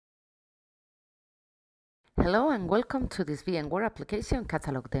Hello and welcome to this VMware Application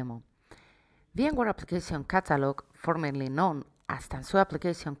Catalog demo. VMware Application Catalog, formerly known as Tanzu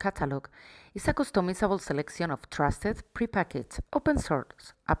Application Catalog, is a customizable selection of trusted, prepackaged,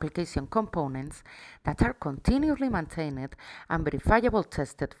 open-source application components that are continuously maintained and verifiable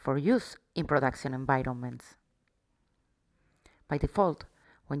tested for use in production environments. By default,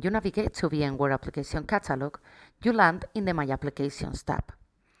 when you navigate to VMware Application Catalog, you land in the My Applications tab.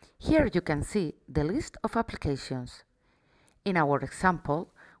 Here you can see the list of applications. In our example,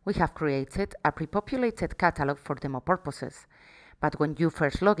 we have created a pre-populated catalog for demo purposes, but when you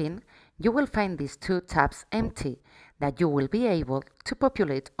first log in, you will find these two tabs empty that you will be able to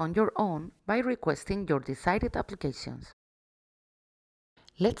populate on your own by requesting your desired applications.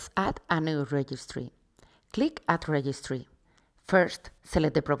 Let's add a new registry. Click Add Registry. First,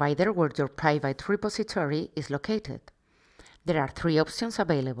 select the provider where your private repository is located. There are three options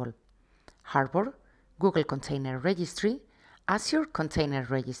available: Harbor, Google Container Registry, Azure Container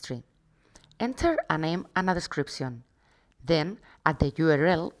Registry. Enter a name and a description. Then add the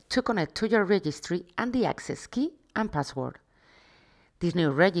URL to connect to your registry and the access key and password. This new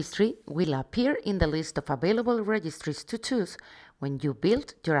registry will appear in the list of available registries to choose when you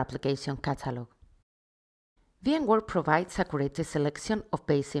build your application catalog. VMware provides a curated selection of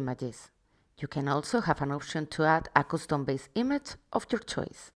base images. You can also have an option to add a custom base image of your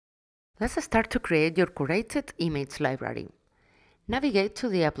choice. Let's start to create your curated image library. Navigate to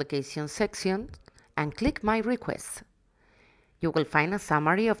the Application section and click My Requests. You will find a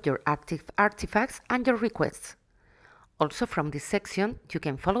summary of your active artifacts and your requests. Also from this section, you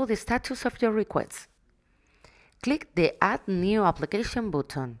can follow the status of your requests. Click the Add New Application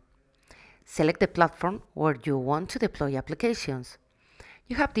button. Select the platform where you want to deploy applications.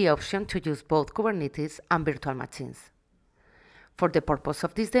 You have the option to use both Kubernetes and virtual machines. For the purpose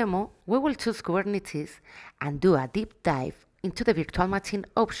of this demo, we will choose Kubernetes and do a deep dive into the virtual machine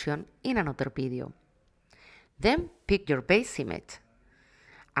option in another video. Then pick your base image.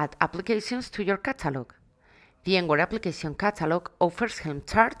 Add applications to your catalog. VMware Application Catalog offers Helm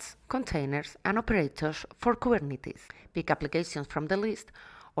charts, containers, and operators for Kubernetes. Pick applications from the list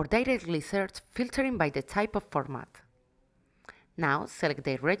or directly search, filtering by the type of format. Now select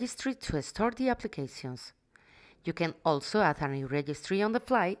the registry to store the applications. You can also add a new registry on the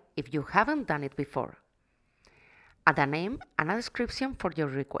fly if you haven't done it before. Add a name and a description for your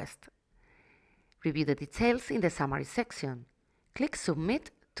request. Review the details in the summary section. Click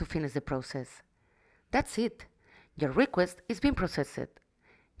Submit to finish the process. That's it. Your request is being processed.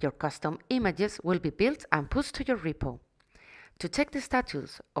 Your custom images will be built and pushed to your repo. To check the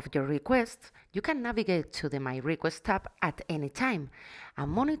status of your requests, you can navigate to the My Request tab at any time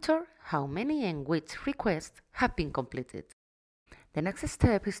and monitor how many and which requests have been completed. The next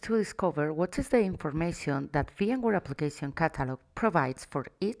step is to discover what is the information that VMware Application Catalog provides for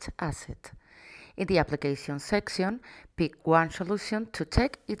each asset. In the Application section, pick one solution to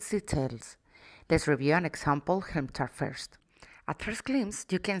check its details. Let's review an example Helm chart first. At first glimpse,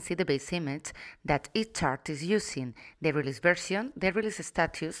 you can see the base image that each chart is using, the release version, the release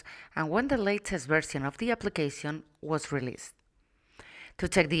status, and when the latest version of the application was released. To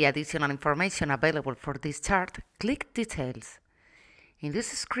check the additional information available for this chart, click Details. In this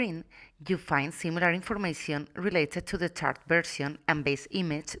screen, you find similar information related to the chart version and base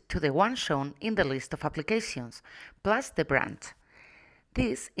image to the one shown in the list of applications, plus the brand.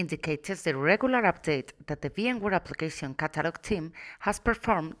 This indicates the regular update that the VMware Application Catalog team has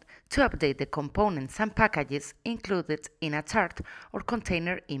performed to update the components and packages included in a chart or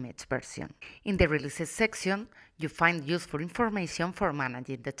container image version. In the Releases section, you find useful information for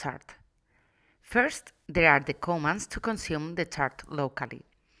managing the chart. First, there are the commands to consume the chart locally.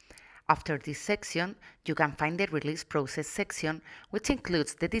 After this section, you can find the Release Process section, which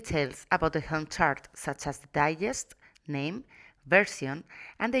includes the details about the Helm chart, such as the digest, name, version,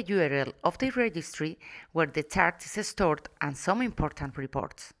 and the URL of the registry where the chart is stored and some important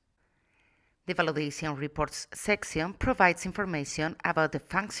reports. The Validation Reports section provides information about the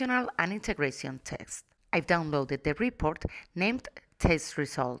functional and integration tests. I've downloaded the report named Test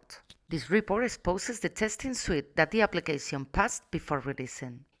Result. This report exposes the testing suite that the application passed before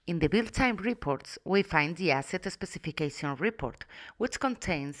releasing. In the build time reports, we find the Asset Specification Report, which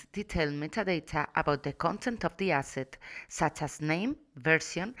contains detailed metadata about the content of the asset, such as name,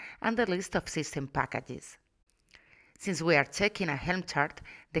 version, and the list of system packages. Since we are checking a Helm chart,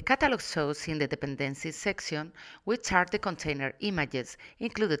 the catalog shows in the dependencies section which are the container images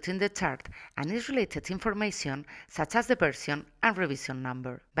included in the chart and its related information such as the version and revision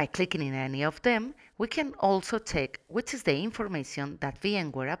number. By clicking in any of them, we can also check which is the information that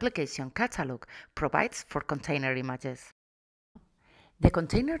VMware Application Catalog provides for container images. The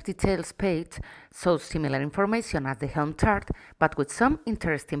Container Details page shows similar information as the Helm chart, but with some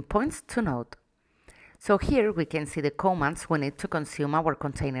interesting points to note. So here we can see the commands we need to consume our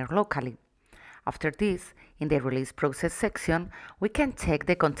container locally. After this, in the Release Process section, we can check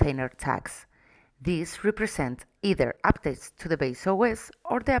the container tags. These represent either updates to the base OS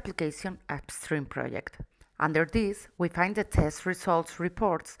or the application upstream project. Under this, we find the test results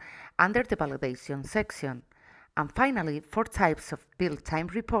reports under the Validation section. And finally, 4 types of build time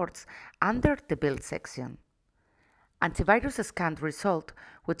reports under the Build section. Antivirus scan result,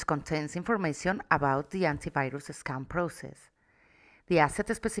 which contains information about the antivirus scan process. The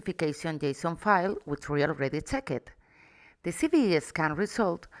asset specification JSON file, which we already checked. The CVE scan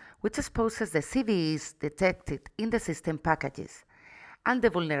result, which exposes the CVEs detected in the system packages. And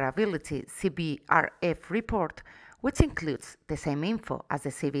the vulnerability CVRF report, which includes the same info as the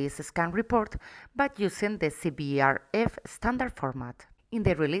CVE scan report, but using the CVRF standard format. In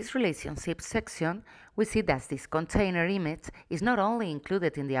the Release Relationships section, we see that this container image is not only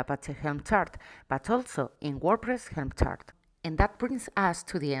included in the Apache Helm chart, but also in WordPress Helm chart. And that brings us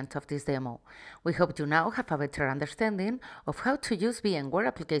to the end of this demo. We hope you now have a better understanding of how to use VMware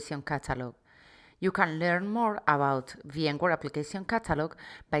Application Catalog. You can learn more about VMware Application Catalog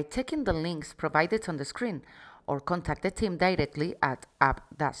by checking the links provided on the screen, or contact the team directly at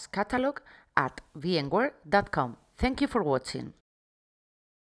app-catalog@vmware.com. Thank you for watching.